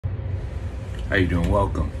How you doing?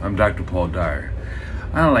 Welcome. I'm Dr. Paul Dyer.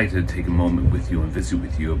 I'd like to take a moment with you and visit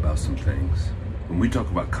with you about some things. When we talk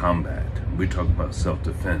about combat, we talk about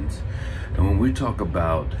self-defense, and when we talk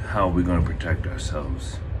about how we're going to protect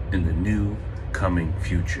ourselves in the new coming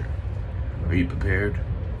future, are you prepared?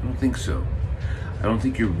 I don't think so. I don't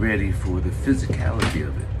think you're ready for the physicality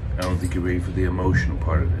of it. I don't think you're ready for the emotional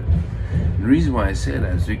part of it. And the reason why I say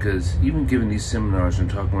that is because even giving these seminars and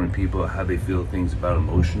talking to people how they feel things about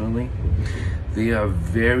emotionally, they are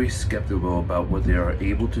very skeptical about what they are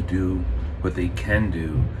able to do, what they can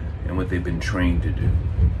do, and what they've been trained to do.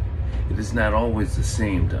 It is not always the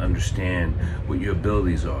same to understand what your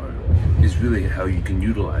abilities are. It's really how you can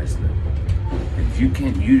utilize them. And if you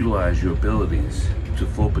can't utilize your abilities to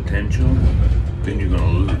full potential, then you're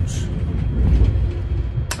going to lose.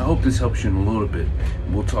 I hope this helps you in a little bit,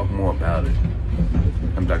 and we'll talk more about it.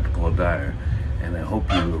 I'm Dr. Paul Dyer, and I hope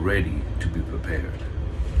you are ready to be prepared.